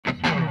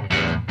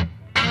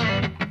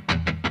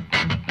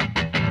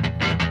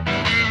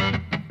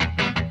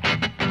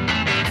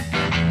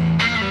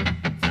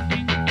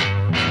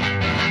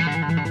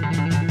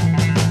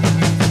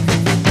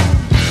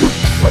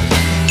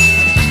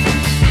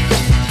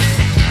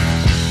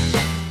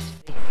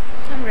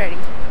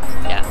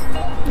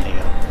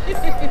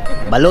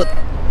balut.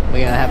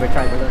 We're gonna have her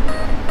try balut.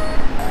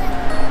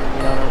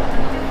 You don't know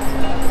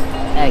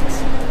that. Eggs.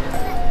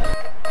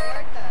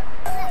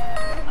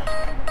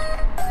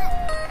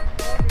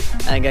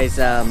 And guys,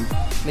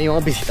 may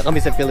mga bisita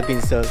kami sa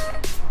Philippines, so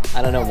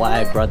I don't know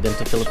why I brought them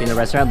to Filipino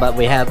restaurant, but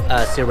we have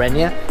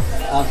Sirenia.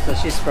 So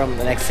she's from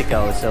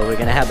Mexico, so we're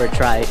gonna have her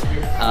try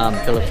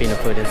Filipino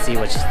food and see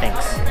what she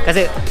thinks.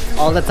 Because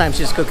all the time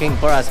she's cooking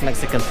for us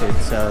Mexican food,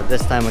 so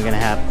this time we're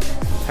gonna have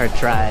her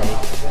try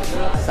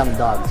some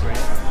dogs, right?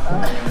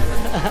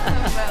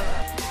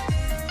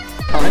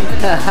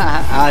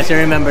 She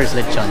remembers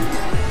lechon,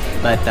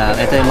 but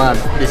ito yung mga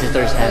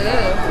visitors have.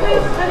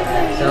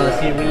 So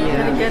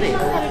Sirenia,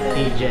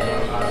 DJ,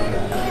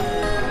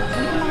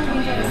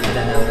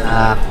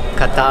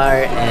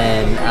 Qatar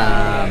and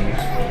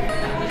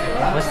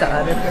what's the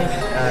other place?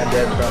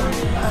 They're from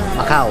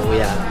Macau,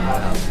 yeah.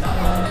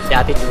 Si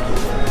Ate.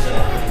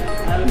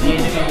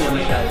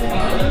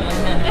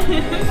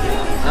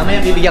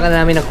 Mamaya bibigyan ka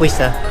na namin ng quiz,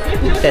 ha?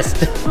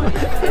 Test.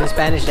 In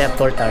Spanish they have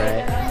torta,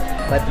 right?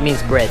 But it means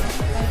bread.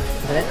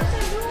 Isn't it?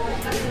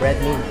 Bread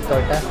means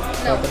torta?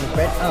 No. Torta means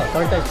bread? Oh,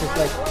 torta is just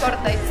like...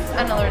 Torta is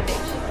another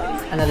dish.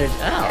 Another...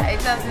 Oh. Yeah,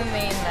 it doesn't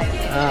mean like...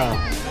 Oh.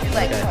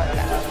 Like Okay.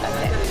 torta.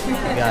 That's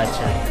it.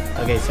 Gotcha.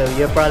 Okay, so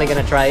you're probably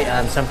gonna try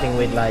something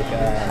with like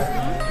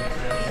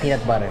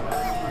peanut butter.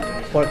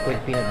 Pork with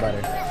peanut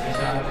butter.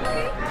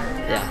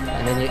 Yeah,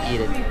 and then you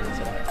eat it.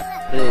 So,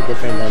 really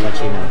different than what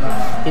you know.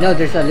 You know,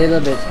 there's a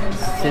little bit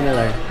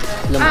similar.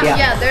 Lumpiang.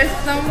 Yeah, there's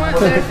some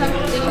dishes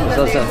that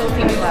So, they're so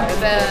similar.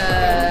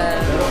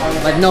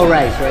 But no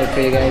rice, right,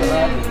 for you guys?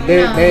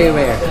 Very, No. very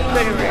rare.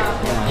 Very rare.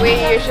 We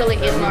usually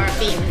eat more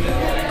beans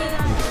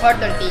or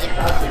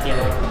tortilla.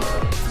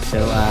 So,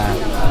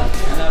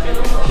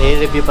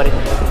 i-review pa rin.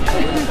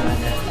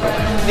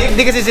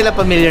 Hindi kasi sila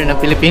familiar ng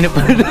Filipino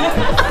food.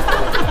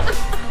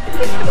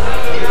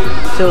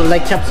 So,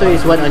 like chop suey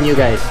is what on you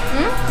guys?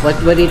 What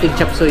do you think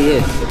chop suey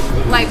is?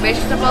 Like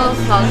vegetables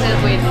salted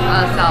with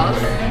sauce.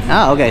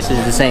 Ah, okay, so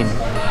it's the same.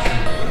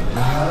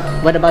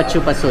 What about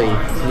chupa suey?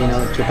 You know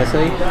chupa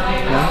suey?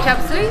 No?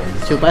 Chop suey?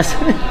 Chupas?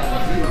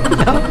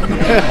 No?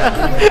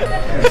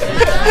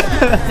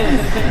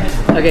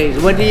 Okay,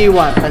 what do you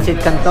want? Pancit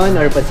canton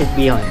or pancit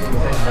bihon?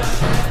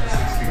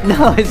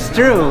 No, it's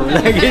true.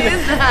 Like, What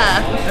is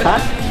that? huh?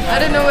 I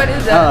don't know what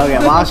is that. Oh, okay.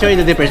 Well, I'll show you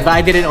the difference, but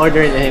I didn't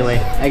order it anyway.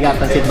 I got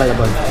Pancit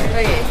Malabon.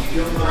 Okay.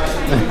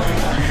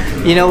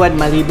 You know what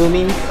Malibu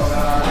means?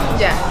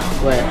 Yeah.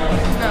 What?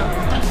 No.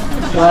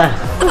 What?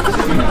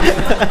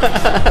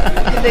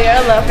 They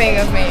are laughing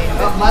at me.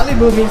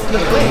 Malibu means the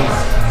place.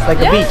 It's like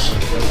a Yeah. beach.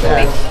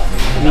 Yeah.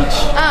 Beach.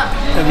 Ah.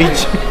 A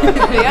beach.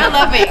 They are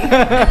laughing.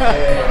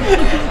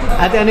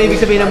 Ate, ano ibig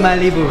sabihin ng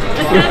Malibu?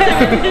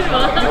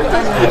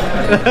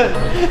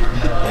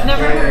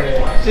 Never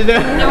heard.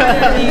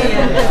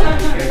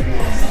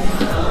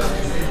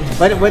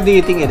 What do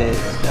you think it is?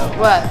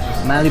 What?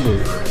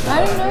 Malibu.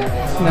 I don't know.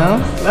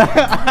 No?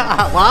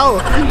 Wow!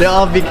 They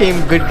all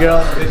became good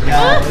girls, good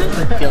guys.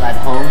 Feel at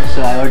home,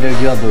 so I ordered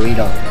you a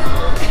burrito.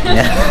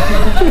 Yeah.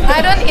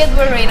 I don't eat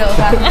burritos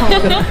at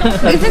home.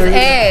 This is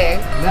egg.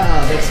 No,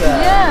 that's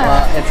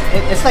Yeah.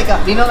 it's like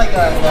you know, like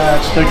the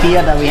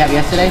tortilla that we had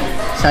yesterday.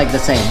 It's like the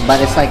same, but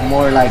it's like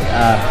more like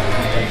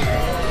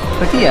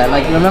tortilla.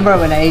 Like, remember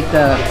when I ate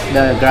the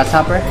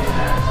grasshopper?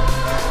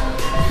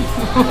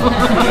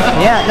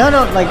 Yeah, no,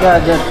 like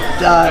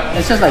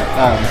it's just like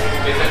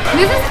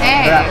This is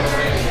egg.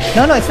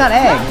 no, it's not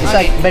egg. It's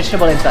like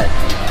vegetable inside.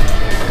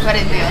 What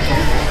is this?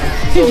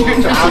 So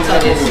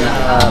outside is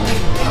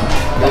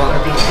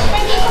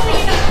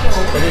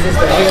so this is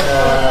the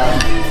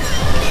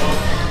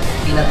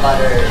peanut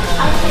butter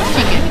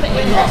Chicken.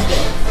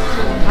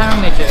 Parang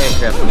medyo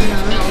egg wrap.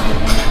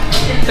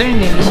 Pero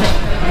hindi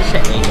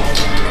siya egg.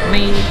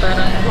 May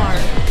parang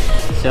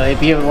So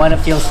if you want to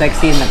feel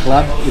sexy in the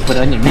club, you put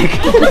it on your neck.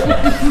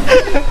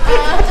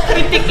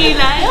 with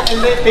tequila. And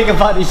then take a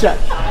body shot.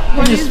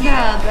 What is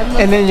that?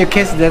 And then you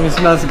kiss them, it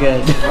smells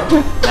good.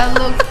 That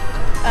looks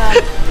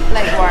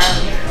like worm.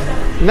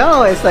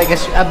 No, it's like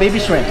a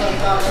baby shrimp.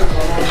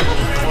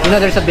 You know,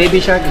 there's a baby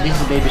shark, and this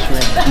is a baby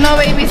shrimp. No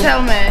baby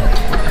salmon.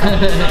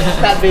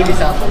 It's not baby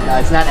salmon. No,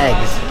 it's not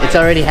eggs. It's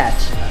already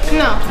hatched.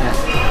 No.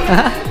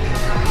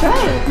 Try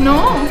it.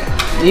 No.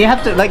 You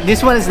have to, like,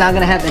 this one is not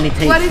gonna have any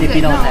taste What is if it?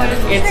 you don't No, have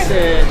what it. is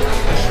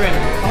It's shrimp.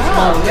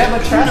 Oh, you have a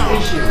trust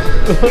issue.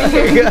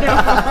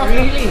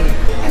 Really?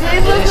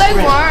 It looks like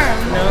worm.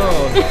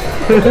 No.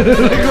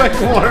 Look like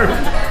worm.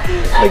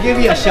 I'll give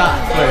you a shot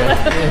for it.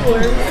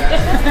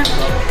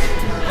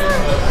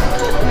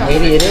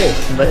 Maybe it is,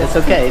 but it's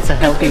okay. It's a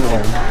healthy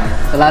worm.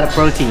 A lot of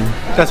protein.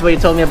 That's what you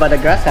told me about the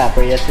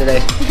grasshopper yesterday.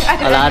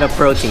 A lot of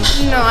protein.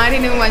 No, I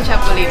didn't want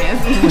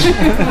chapulines.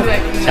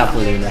 Like, no.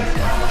 Chapulines.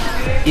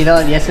 You know,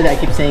 yesterday I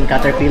keep saying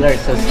caterpillar.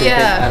 It's so stupid.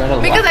 Yeah, I don't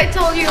know because why. I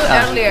told you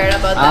earlier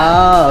about that.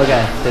 Oh, okay.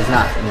 So it's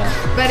not. No.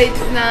 But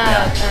it's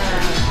not.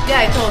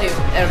 Yeah, I told you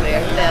earlier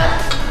that.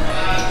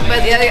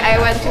 But the other, I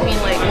want to mean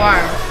like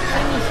warm.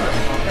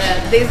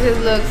 This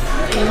looks.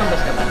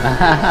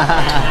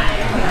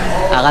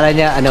 Akala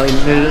niya, ano,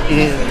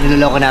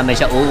 niloloko namin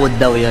siya. Uod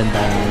daw yun.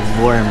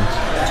 Worm.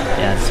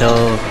 Yeah,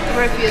 so...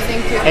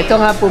 Refusing to Ito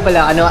nga po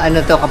pala, ano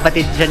to,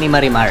 kapatid siya ni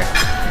Marimar.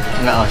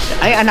 Oo,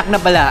 ay, anak na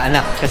pala,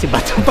 anak. Kasi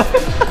bata pa.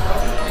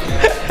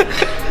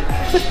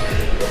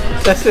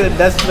 That's the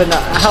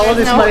how old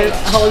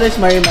is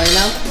Marimar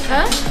now?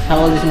 Huh?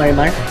 How old is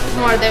Marimar?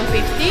 More than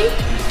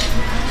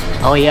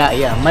 50? Oh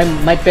yeah.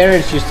 My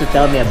parents used to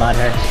tell me about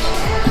her.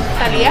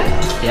 Talia?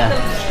 Yeah.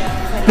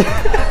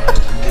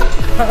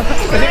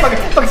 Kasi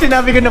pag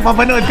sinabi ko na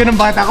papanood ko ng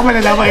bata ko,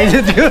 malalaman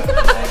yun siya.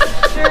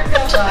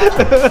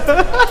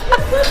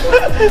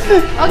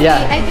 Okay,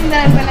 Yeah. I think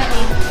that I'm gonna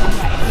eat some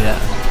rice. Yeah.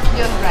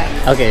 Just rice.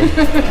 Okay,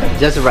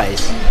 just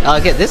rice.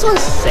 Okay, this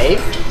one's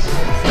safe.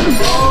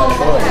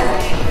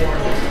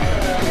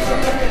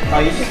 Oh,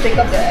 you should pick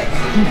up the eggs.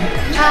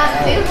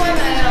 This one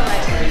I don't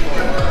like.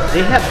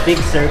 They have big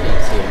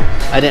servings here.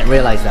 I didn't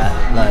realize that.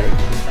 Like,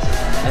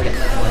 okay.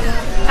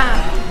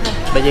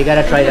 But you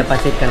gotta try the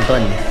pancit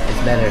canton.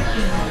 It's better.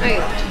 Okay.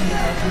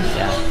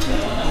 Yeah.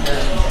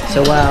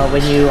 So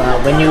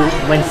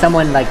when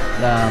someone like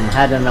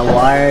had an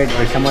award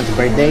or someone's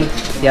birthday,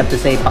 you have to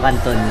say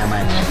pakanton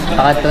naman.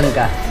 Pakanton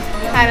ka.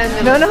 I don't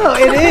know. No,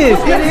 it is.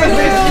 It is.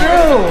 It's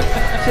true.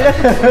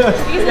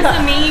 Is this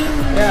the main?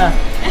 Yeah.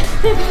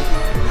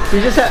 You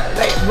just have,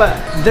 like, but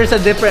there's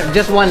a different,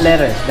 just one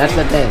letter. That's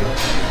the thing.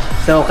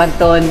 So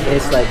canton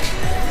is like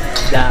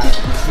the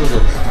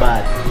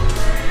but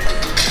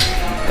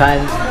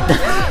can.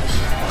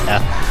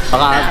 Yeah.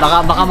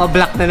 Baka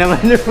ma-block na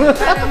naman yun.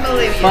 I don't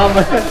believe you.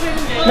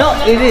 No,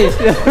 it is.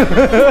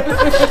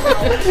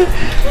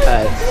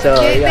 So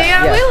They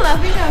are yeah. really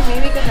laughing at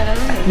me because I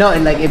don't know. No,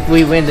 and like if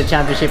we win the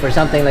championship or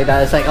something like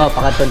that, it's like, oh,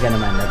 pakanton ka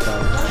naman. That's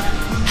all.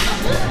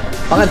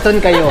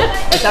 Pakanton kayo.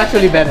 It's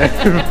actually better.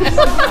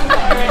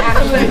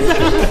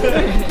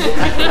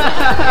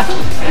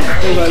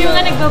 Yung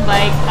mga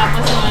nagba-bike,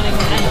 tapos yung mga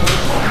ano.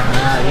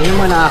 Yun yung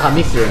mga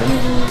nakakamiss yun.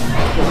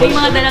 Yung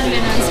mga dalang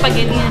ganun,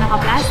 spaghetti na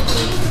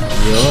naka-plastic.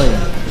 Yun.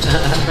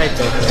 5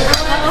 pesos.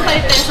 Oo,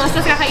 5 pesos.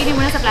 Tapos kakainin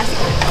mo na sa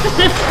plastic.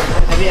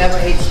 Have you ever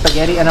ate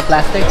spaghetti on a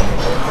plastic?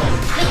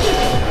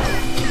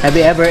 Have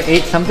you ever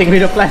ate something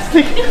with a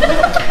plastic?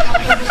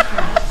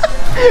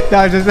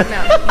 No, just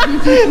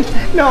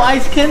no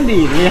ice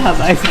candy. We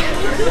have ice candy.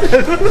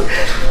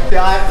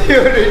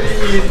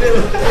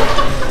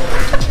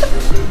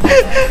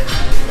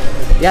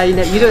 Yeah,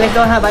 you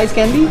don't have ice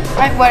candy?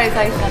 What is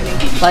ice candy?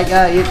 Like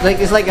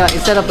it's like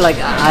instead of like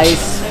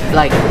ice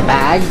like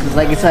bag,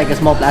 like it's like a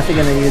small plastic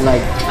and then you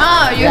like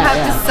Oh, you Yeah, have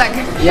yeah. to suck.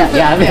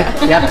 I mean,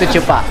 you have to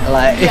chupa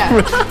like Yeah.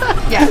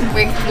 Yeah,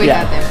 we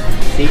Yeah. got them.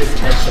 See, it's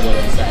vegetable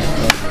inside.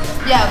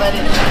 Yeah, but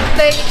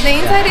the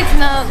inside is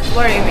not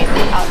worrying me.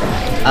 The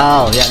outside.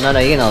 Oh yeah, no,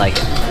 you're gonna like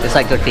it. It's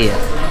like tortillas.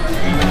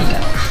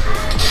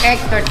 Egg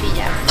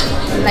tortilla.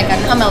 Like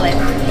an omelette.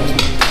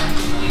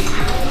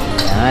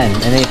 And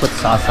then you put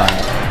sauce on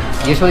it.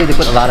 Usually they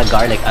put a lot of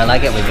garlic. I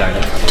like it with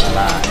garlic. A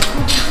lot.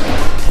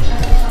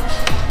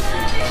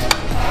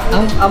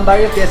 Ang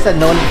Barrio Fiesta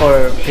known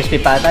for crispy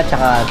pata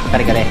tsaka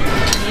kare-kare.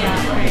 Yeah.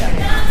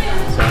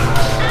 So,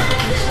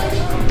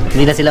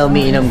 hindi na sila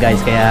umiinom guys,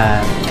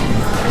 kaya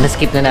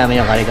na-skip na namin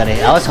yung kare-kare.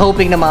 I was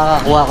hoping na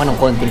makakakuha ko ng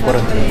konting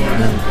kurot.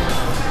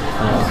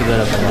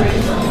 Siguro pa naman.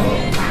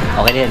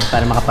 Okay din,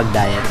 para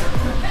makapag-diet.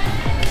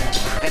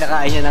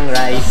 Kinakain niya ng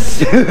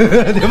rice.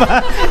 Di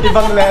ba?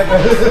 Ibang level.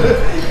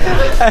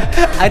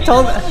 I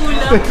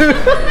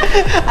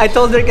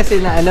told her kasi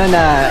na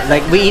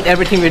like we eat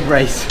everything with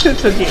rice.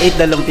 So she ate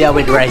the lumpia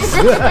with rice.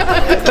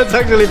 That's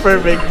actually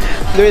perfect.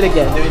 Do it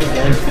again.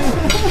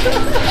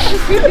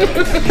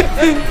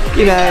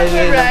 Kinain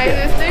niya yung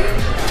lumpia.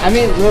 I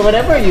mean,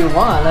 whatever you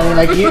want. I mean,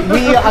 like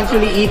we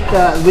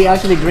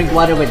actually drink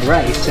water with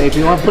rice. So if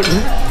you want to put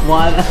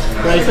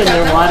rice in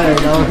your water,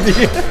 no.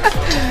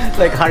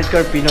 Like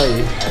hardcore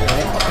Pinoy.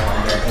 Okay?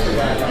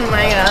 Oh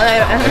my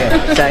god.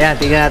 Okay. So ayan,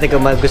 tingnan natin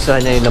kung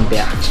magustuhan niya yung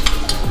lumpia.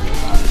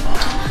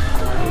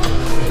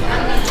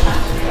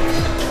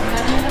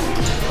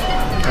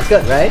 That's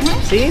good, right?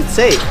 See? It's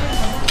safe.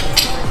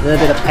 A little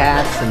bit of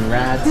cats and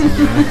rats. And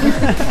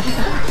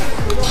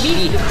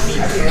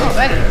Oh,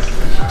 ready.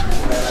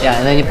 yeah,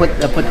 and then you put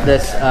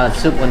this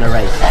soup on the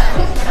rice.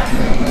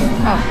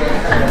 Oh.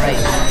 On the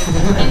rice.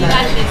 And you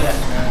got this.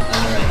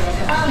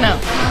 No.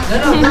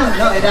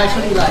 No, it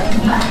actually like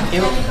it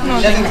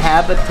doesn't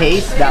have a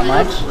taste that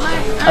much.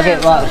 Okay,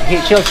 well,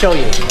 she'll show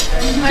you.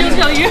 She'll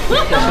show you.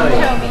 She'll show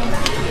you.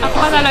 Ako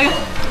pa talaga.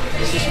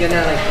 It's just gonna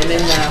like, and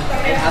then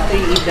after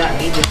you eat that,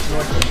 eat this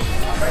more.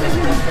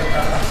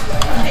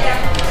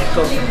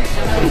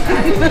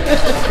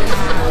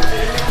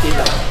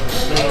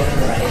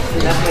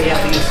 That's why you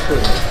have to use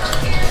spoon.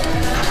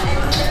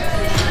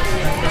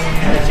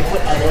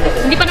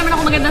 Hindi pa naman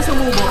ako magandang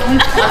sumubo.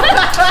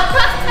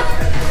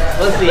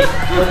 We'll see.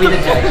 We'll be the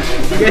judge.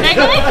 You guys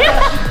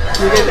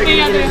are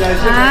gonna be the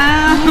judge.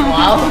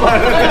 Wow.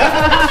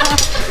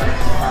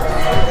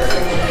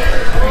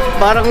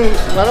 Parang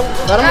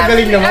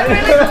magaling naman. I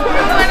really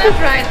wanna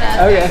try that.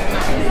 Okay.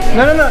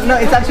 No.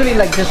 It's actually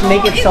like just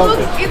make it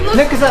salty.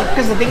 No, because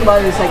the thing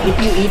about it is like if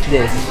you eat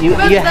this, you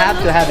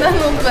have to have it.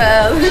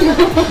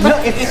 No,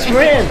 it's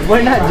shrimp.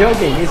 We're not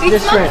joking. It's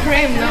just not shrimp.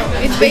 shrimp, no.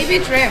 It's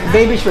baby shrimp.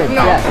 Baby shrimp.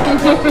 No. Yeah.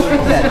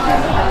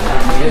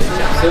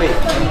 Sweet.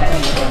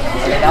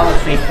 That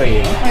one's sweet for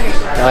you.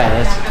 Okay,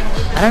 let's.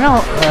 I don't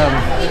know.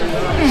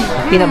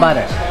 Peanut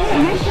butter.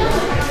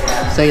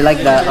 So you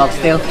like the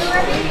oxtail?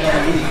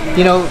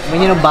 You know,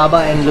 when you know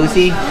Baba and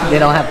Lucy, they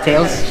don't have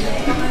tails.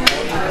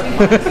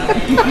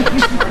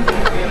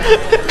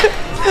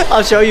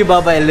 I'll show you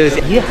Baba and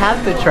Lucy. You have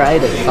to try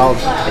the salt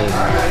thing.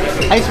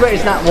 I swear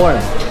it's not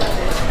warm.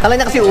 Kala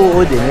niya kasi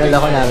uod eh. Nilala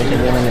ko namin siya.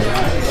 Hindi naman yun.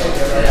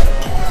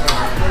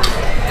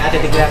 Tignan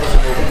ko sa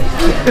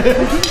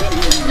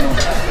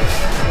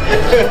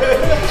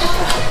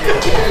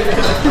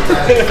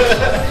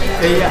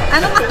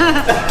Ano ka?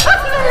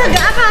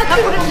 Nag-aakala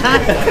ko na.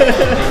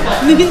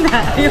 Hindi na.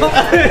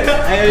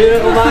 Ayaw yun na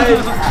kumain.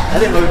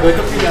 Ano,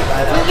 mag-gotok siya.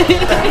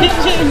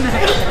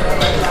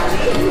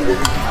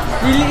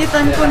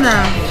 Liliitan ko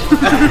na.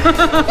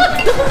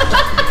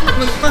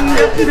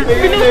 Magpanggap na.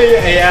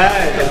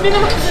 Ayan.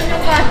 Binuksan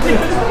yung kanin.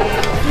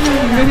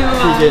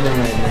 Sige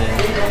naman.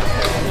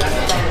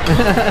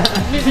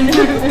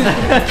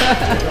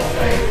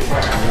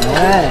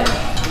 Ayan.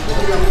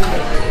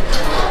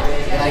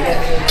 Like it?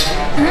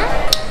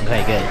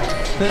 Okay, good.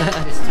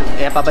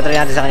 Kaya papatry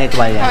natin sa kanya yung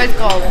tuwalya. How it's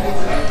called?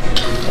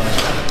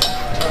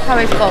 How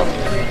it's called?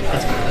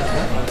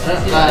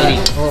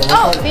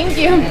 Oh, thank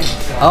you.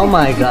 Oh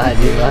my god,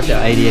 you lost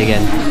your ID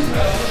again.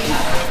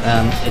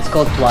 It's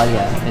called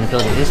tuwalya in the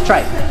Philippines. Just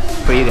try it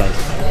for you guys.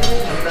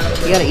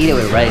 You gotta eat it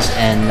with rice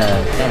and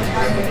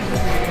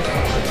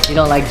you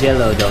don't like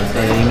jello though, so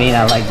you may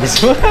not like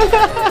this one.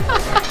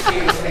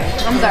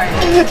 I'm sorry.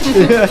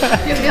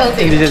 You're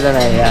guilty. This is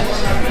yeah.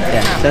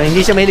 So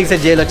hindi siya mahilig sa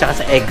jello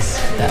tsaka sa eggs.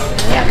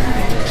 Yeah.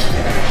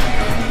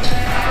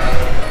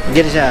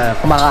 Hindi rin siya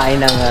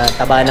kumakain ng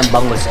taba ng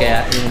bangus,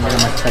 kaya yun yung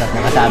masarap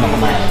na kasama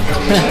kumain.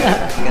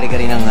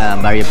 Kare-kare ng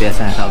Barrio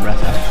Fiesta na sobra.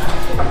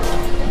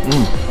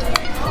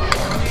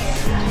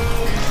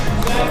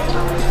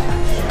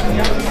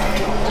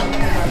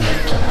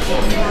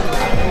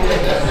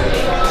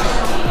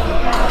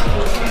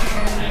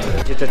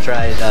 To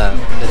try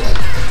this one.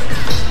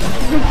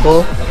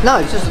 Oh no,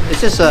 it's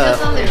just a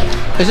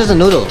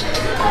noodle.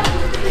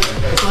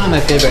 It's one of my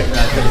favorite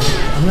actually.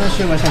 I'm not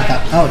sure what's on top.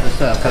 Oh, just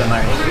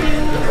calamari.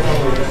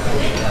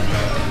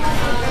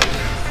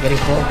 Getting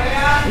full?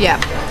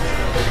 Yeah.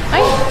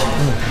 Ay.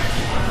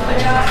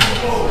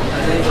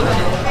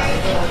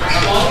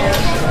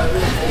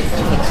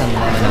 Put some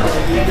lemon in it.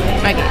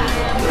 Okay.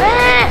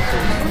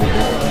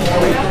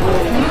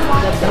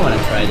 I want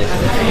to try this.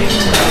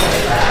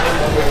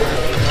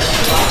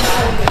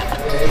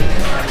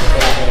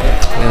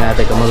 Tingnan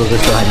natin kung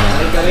magugustuhan niya.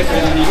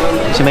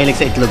 Kasi mahilig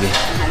sa itlog eh.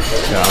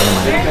 So ako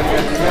naman.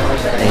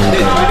 Ayun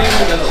ko.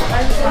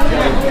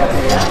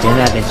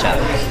 Tingnan natin siya.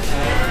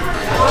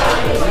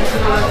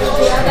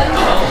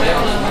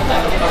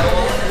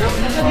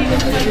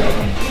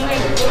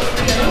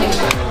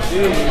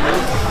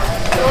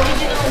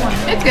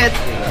 It's good.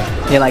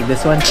 You like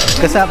this one?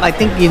 Because I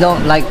think you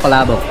don't like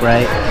palabok,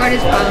 right? What is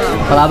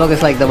palabok? Palabok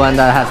is like the one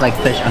that has like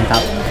fish on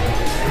top.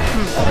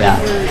 Yeah.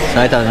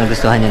 So ito,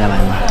 nagustuhan niya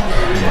naman.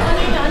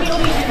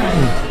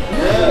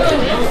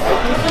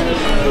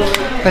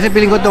 Kasi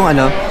feeling ko itong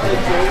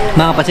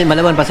mga pancit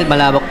malabon, pancit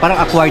malabok, parang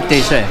acquired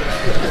taste eh.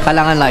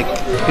 Kailangan like,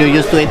 you're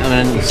used to it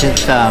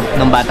since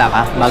nung bata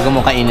ka, bago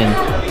mo kainin.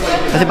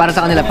 Kasi parang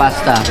sa kanila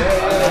pasta,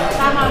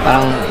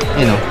 parang,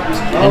 you know,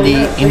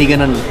 hindi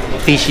ganun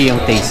fishy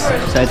yung taste.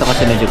 So ito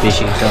kasi medyo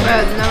fishy. So,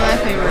 Not my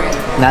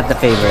favorite. not the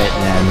favorite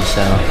yan, so.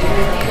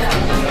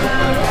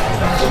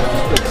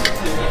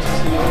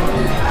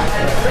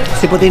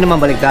 Si puti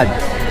naman baliktad.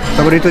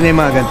 Paborito niya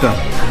yung mga ganito.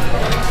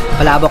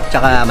 Palabok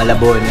tsaka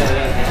malabon.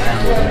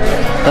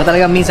 So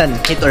talagang minsan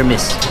hit or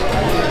miss.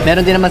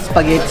 Meron din naman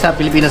spaghetti sa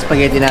Filipino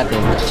spaghetti natin.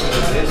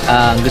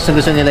 Gusto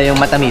nila yung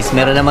matamis.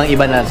 Meron namang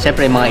iba na,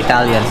 syempre mga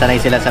Italian, sanay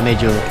sila sa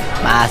medyo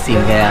maasim,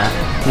 kaya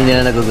hindi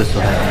nila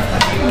nagugustuhan.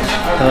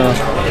 So,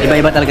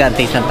 iba-iba talaga ang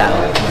taste ng tao.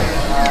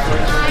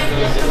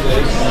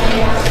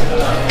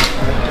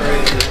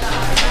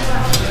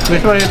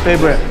 Which one is your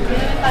favorite?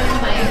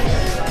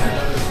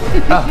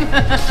 Oh.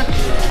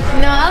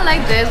 No, I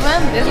like this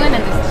one and this one.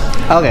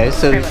 Okay,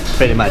 so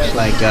pretty much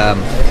like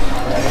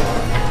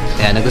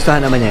yeah,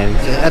 nagustuhan naman niya.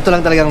 Ito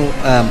lang talagang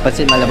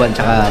pancit malabon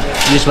tsaka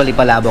usually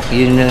palabok.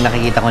 Yun yung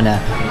nakikita ko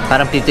na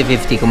parang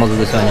 50-50 kung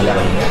magugustuhan nila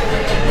ko.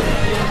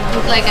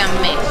 It's like a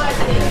mix.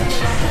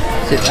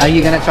 So, are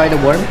you gonna try the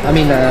worm? I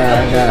mean,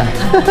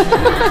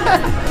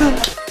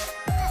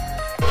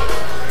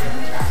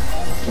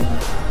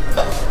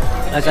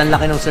 As ang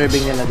laki ng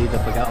serving nila dito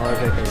pagka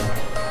order kayo.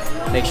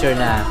 Make sure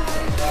na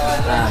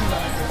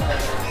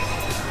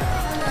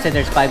kasi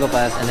there's 5 of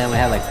us and then we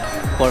have like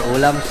 4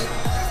 ulams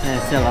and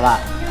it's still a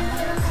lot.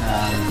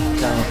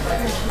 So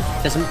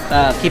just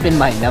keep in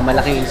mind na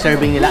malaking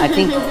serving nila. I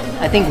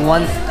think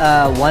one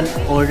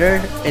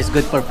order is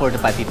good for 4 to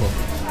 5 people.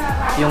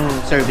 Yung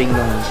serving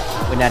ng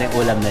kunyari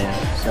ulam na yun.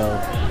 So,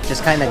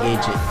 just kind of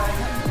gauge it.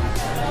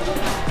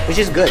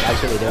 Which is good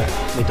actually, diba?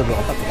 May tubo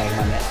ka pa pagkain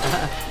mamaya.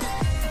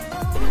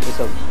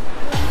 So,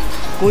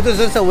 kudos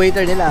dun sa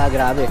waiter nila,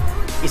 grabe.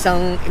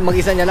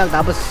 Mag-isa niya lang,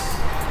 tapos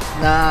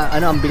na,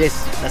 ang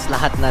bilis. Tapos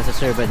lahat na sa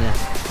serve niya.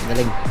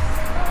 Galing.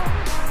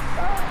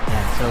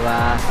 Yeah, so,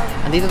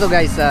 andito to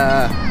guys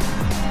sa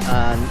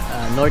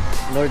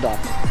Nordock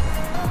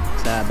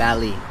sa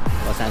Valley,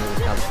 Los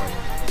Angeles, California.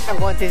 Ang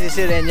konti si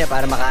Sirenia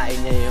para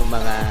makain niya yung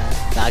mga...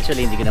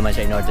 Actually, hindi ko naman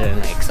siya in-order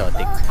ng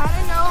exotic. I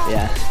don't know.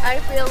 Yeah. I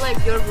feel like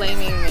you're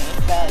blaming me,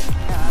 but...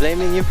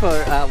 Blaming you for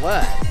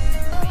what?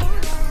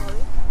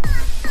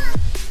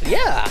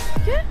 Yeah.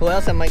 Who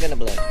else am I gonna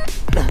blame?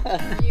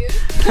 You?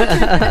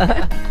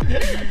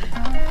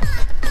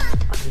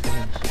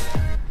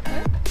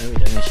 Are we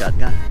doing a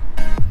shotgun?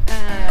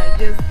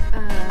 Just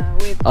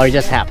with... Or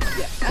just half?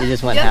 Yeah. You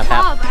just want Just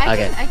half? half.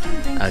 I can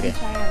drink Okay.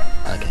 some fire.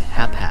 Okay,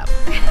 half.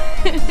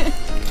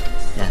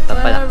 Yeah,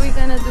 What are we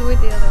gonna do with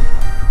the other?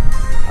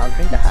 I'll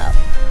drink the half.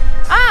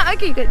 Ah,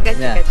 okay, good. Gotcha,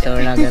 Yeah, gotcha. so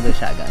we're not gonna do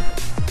shotgun.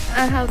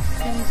 How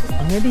can you just...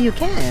 Oh, maybe you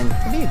can.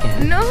 Maybe you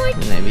can. No, I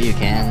can't. Maybe you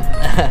can.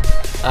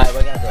 Alright,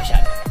 we're gonna do a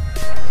shotgun.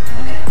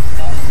 Okay.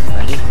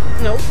 Ready?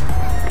 No.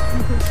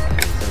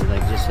 So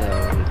like just a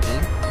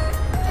thing.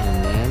 And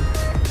then...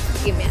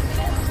 Give me a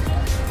minute.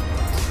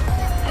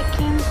 I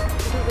can't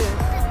do this.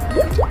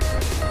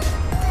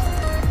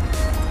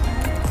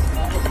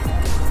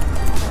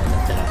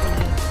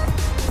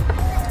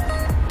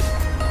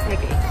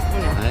 Okay.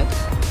 Alright.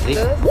 Ready?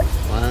 Good.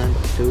 1,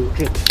 2,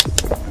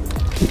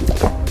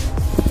 3.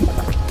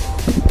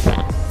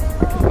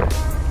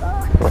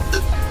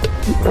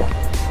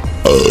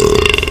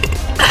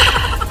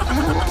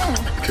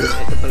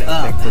 Ito pala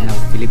epekto ng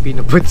Filipino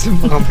food sa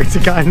mga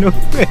Meksikano.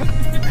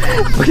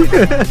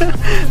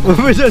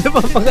 Huwag siya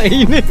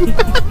napapakainin.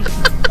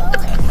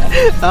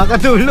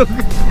 Nakakatulog.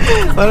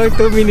 Parang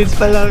 2 minutes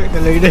pa lang.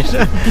 Tuloy na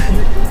siya.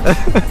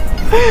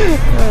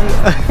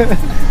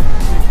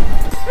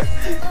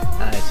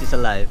 She's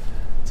alive.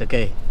 It's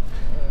okay.